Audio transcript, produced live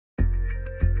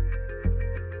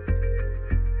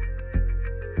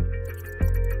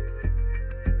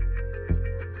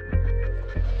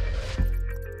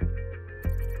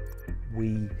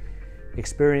We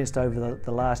experienced over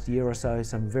the last year or so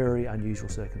some very unusual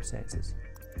circumstances.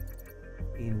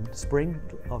 In spring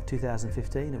of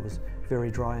 2015 it was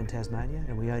very dry in Tasmania,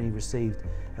 and we only received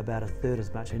about a third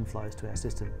as much inflows to our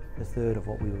system, a third of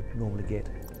what we would normally get.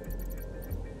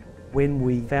 When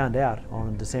we found out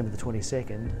on December the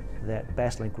 22nd that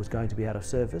Basslink was going to be out of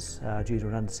service due to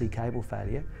an undersea cable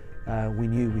failure, we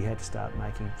knew we had to start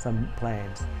making some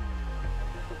plans.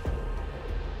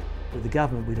 With the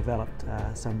government we developed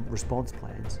some response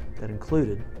plans that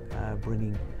included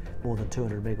bringing more than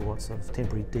 200 megawatts of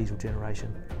temporary diesel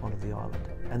generation onto the island.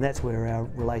 And that's where our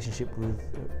relationship with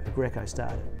Aggreko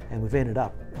started. And we've ended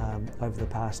up, over the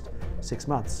past 6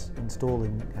 months,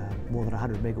 installing more than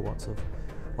 100 megawatts of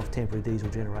temporary diesel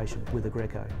generation with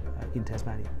Aggreko in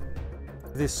Tasmania.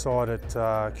 This site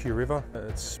at Kew River,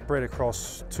 it's spread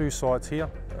across 2 sites here,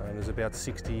 and there's about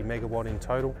 60 megawatt in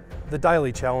total. The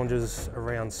daily challenges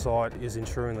around site is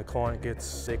ensuring the client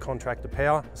gets their contractor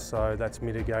power, so that's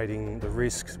mitigating the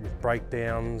risks with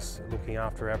breakdowns, looking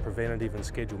after our preventative and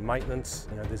scheduled maintenance.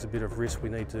 There's a bit of risk we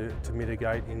need to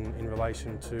mitigate in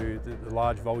relation to the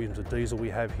large volumes of diesel we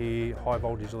have here, high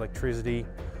voltage electricity,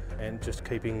 and just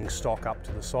keeping stock up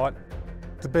to the site.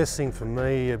 The best thing for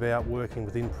me about working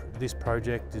within this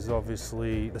project is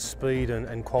obviously the speed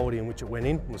and quality in which it went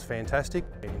in was fantastic,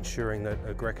 ensuring that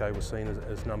Aggreko was seen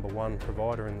as #1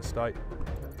 provider in the state.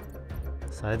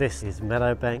 So this is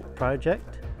Meadowbank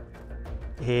project.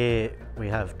 Here we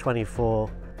have 24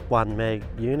 1 meg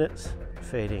units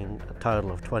feeding a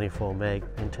total of 24 meg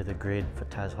into the grid for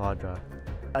Tas Hydro.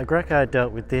 Aggreko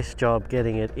dealt with this job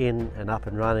getting it in and up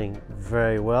and running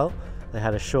very well. They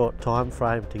had a short time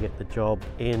frame to get the job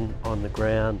in on the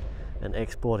ground and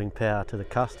exporting power to the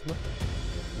customer.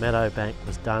 Meadowbank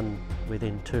was done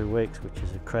within 2 weeks, which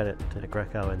is a credit to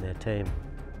Aggreko and their team.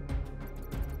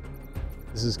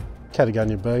 This is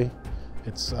Catagonia B.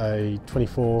 It's a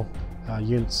 24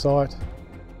 unit site.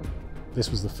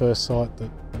 This was the first site that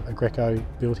Aggreko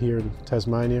built here in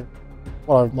Tasmania.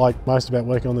 What I like most about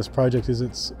working on this project is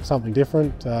it's something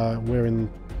different. We're in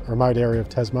a remote area of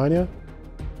Tasmania.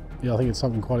 Yeah, I think it's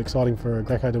something quite exciting for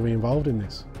Aggreko to be involved in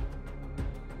this.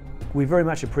 We very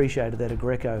much appreciated that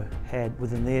Aggreko had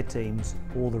within their teams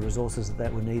all the resources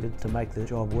that were needed to make the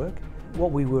job work.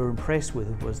 What we were impressed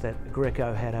with was that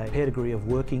Aggreko had a pedigree of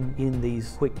working in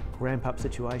these quick ramp-up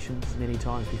situations many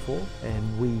times before,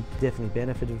 and we definitely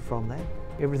benefited from that.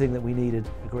 Everything that we needed,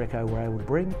 Aggreko were able to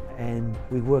bring, and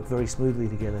we worked very smoothly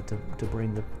together to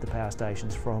bring the power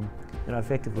stations from,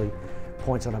 effectively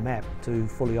points on a map to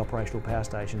fully operational power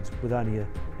stations with only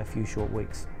a few short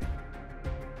weeks.